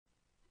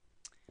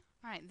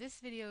Alright, this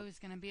video is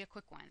going to be a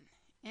quick one.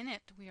 In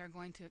it, we are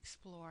going to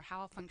explore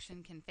how a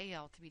function can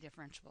fail to be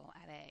differentiable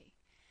at a.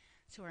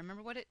 So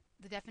remember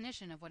the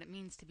definition of what it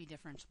means to be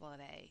differentiable at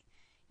a.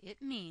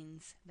 It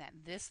means that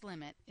this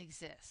limit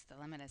exists. The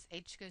limit as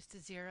h goes to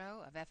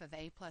 0 of f of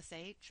a plus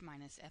h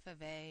minus f of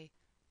a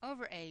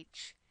over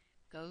h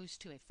goes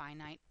to a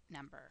finite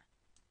number.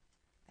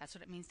 That's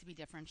what it means to be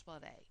differentiable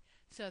at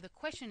a. So the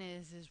question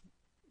is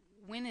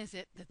when is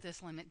it that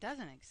this limit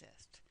doesn't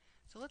exist?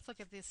 So let's look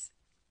at this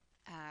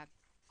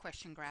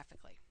question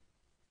graphically.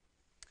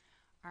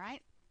 All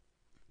right,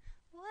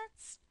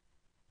 let's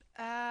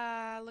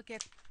look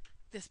at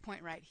this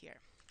point right here.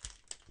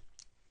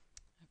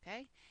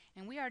 Okay,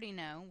 and we already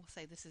know, we'll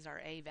say this is our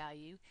a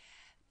value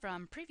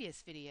from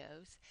previous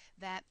videos,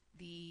 that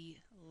the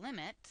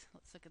limit,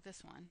 let's look at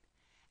this one,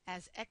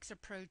 as x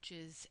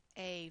approaches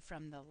a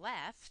from the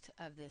left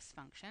of this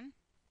function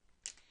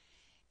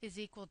is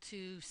equal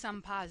to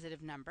some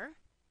positive number.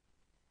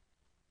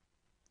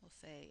 We'll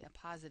say a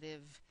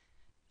positive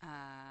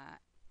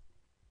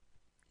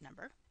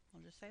number.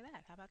 We'll just say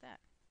that. How about that?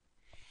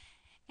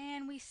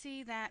 And we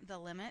see that the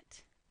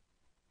limit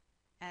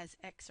as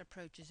x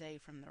approaches a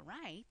from the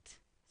right,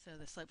 so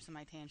the slopes of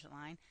my tangent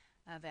line,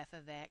 of f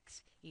of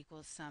x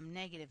equals some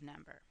negative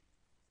number.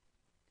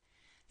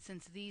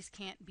 Since these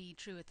can't be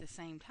true at the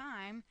same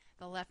time,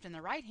 the left and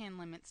the right hand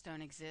limits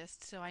don't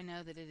exist, so I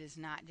know that it is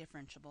not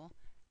differentiable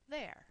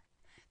there.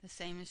 The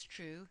same is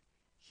true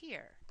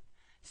here.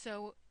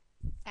 So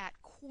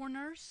at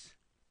corners,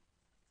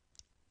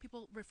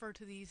 people refer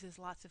to these as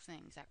lots of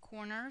things. At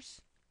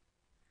corners,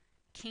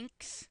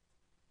 kinks,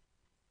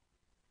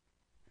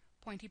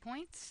 pointy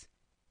points,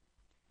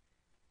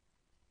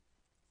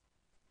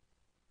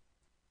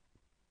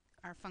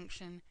 our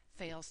function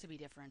fails to be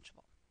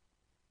differentiable.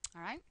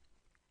 All right?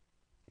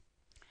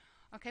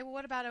 Okay, well,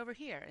 what about over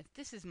here? If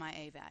this is my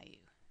a value,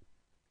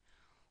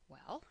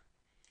 well,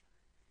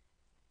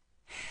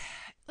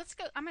 let's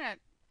go. I'm going to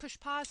push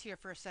pause here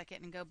for a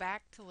second and go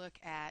back to look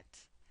at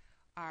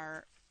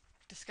our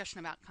discussion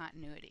about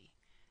continuity.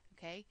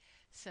 Okay,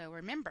 so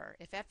remember,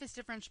 if f is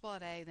differentiable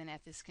at a, then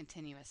f is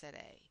continuous at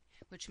a,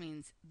 which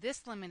means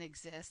this limit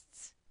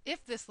exists.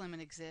 If this limit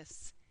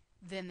exists,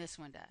 then this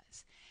one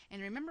does.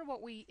 And remember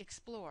what we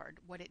explored,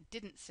 what it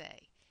didn't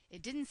say.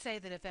 It didn't say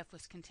that if f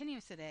was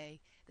continuous at a,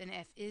 then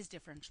f is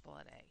differentiable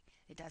at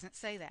a. It doesn't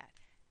say that.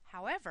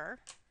 However,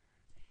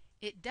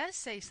 it does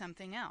say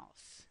something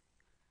else.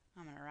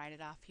 I'm going to write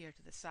it off here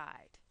to the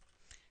side.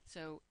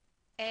 So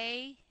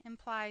a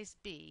implies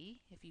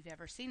b, if you've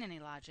ever seen any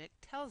logic,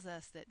 tells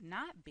us that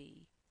not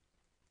b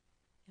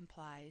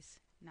implies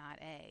not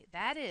a.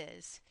 That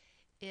is,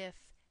 if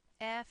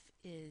f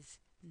is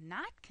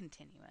not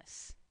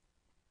continuous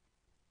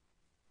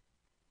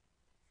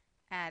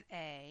at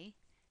a,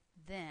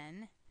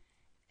 then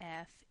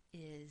f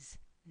is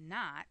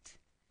not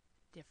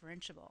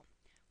differentiable.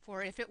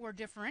 For if it were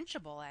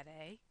differentiable at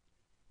a,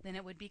 then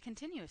it would be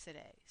continuous at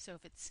a. So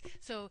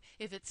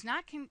if it's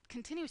not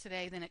continuous at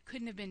a, then it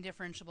couldn't have been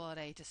differentiable at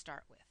a to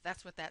start with.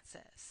 That's what that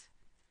says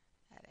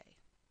at a.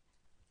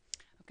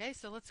 Okay,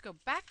 so let's go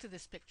back to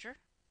this picture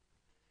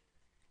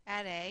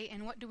at a,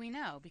 and what do we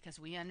know? Because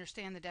we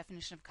understand the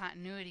definition of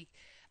continuity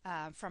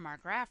from our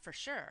graph for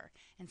sure.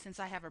 And since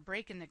I have a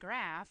break in the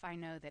graph, I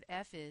know that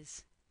f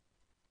is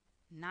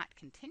not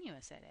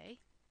continuous at a.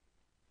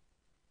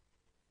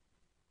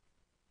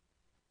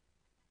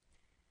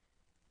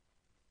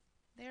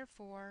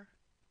 Therefore,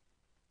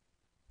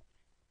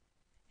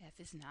 f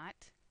is not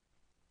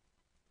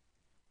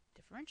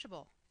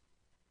differentiable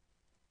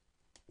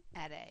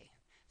at a.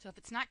 So if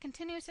it's not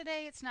continuous at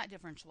a, it's not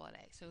differentiable at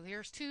a. So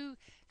here's two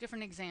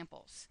different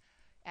examples.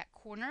 At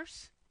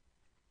corners,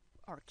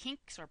 or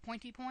kinks, or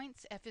pointy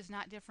points, f is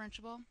not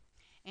differentiable.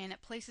 And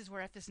at places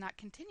where f is not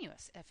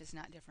continuous, f is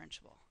not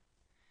differentiable.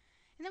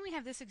 And then we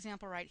have this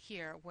example right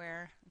here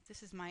where, if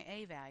this is my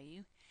a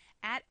value,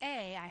 at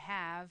a I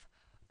have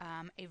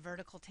a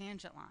vertical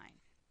tangent line.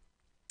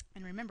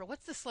 And remember,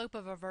 what's the slope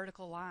of a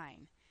vertical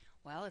line?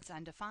 Well, it's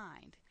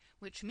undefined,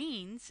 which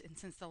means, and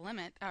since the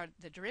limit, or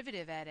the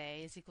derivative at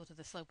a is equal to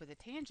the slope of the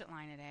tangent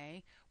line at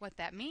a, what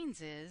that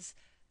means is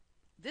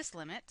this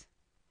limit,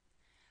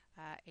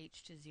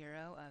 h to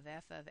 0 of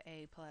f of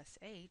a plus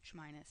h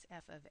minus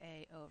f of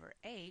a over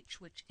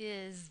h, which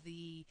is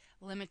the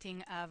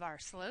limiting of our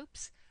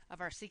slopes of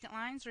our secant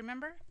lines,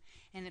 remember?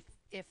 And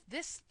if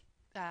this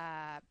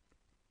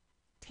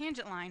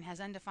tangent line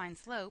has undefined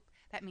slope,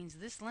 that means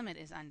this limit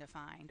is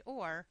undefined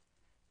or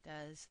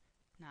does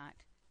not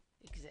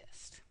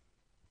exist.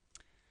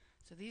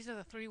 So these are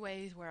the three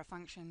ways where a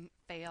function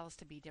fails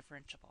to be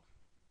differentiable.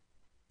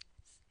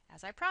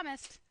 As I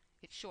promised,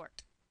 it's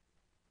short.